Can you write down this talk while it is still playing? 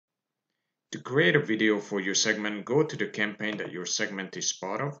To create a video for your segment, go to the campaign that your segment is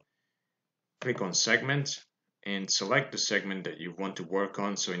part of, click on segment, and select the segment that you want to work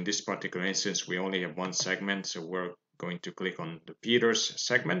on. So in this particular instance, we only have one segment, so we're going to click on the Peters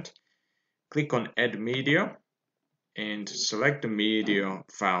segment. Click on Add Media and select the media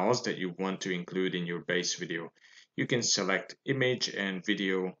files that you want to include in your base video. You can select image and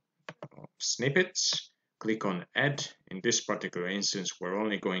video snippets. Click on Add. In this particular instance, we're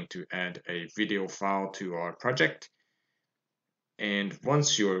only going to add a video file to our project. And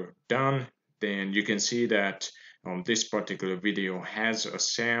once you're done, then you can see that this particular video has a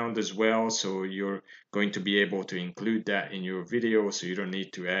sound as well, so you're going to be able to include that in your video, so you don't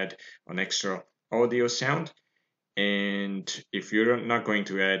need to add an extra audio sound. And if you're not going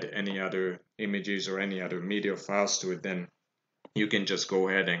to add any other images or any other media files to it, then you can just go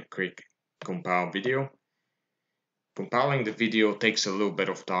ahead and click compile video. Compiling the video takes a little bit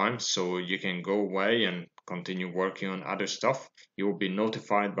of time, so you can go away and continue working on other stuff. You will be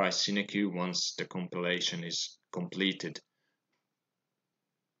notified by Cine-Q once the compilation is completed.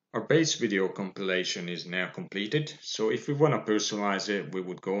 Our base video compilation is now completed, so if we want to personalize it, we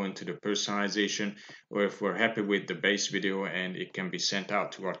would go into the personalization, or if we're happy with the base video and it can be sent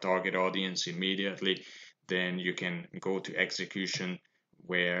out to our target audience immediately, then you can go to execution,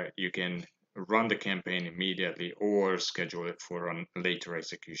 where you can run the campaign immediately or schedule it for a later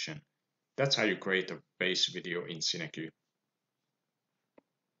execution. That's how you create a base video in Cine-Q.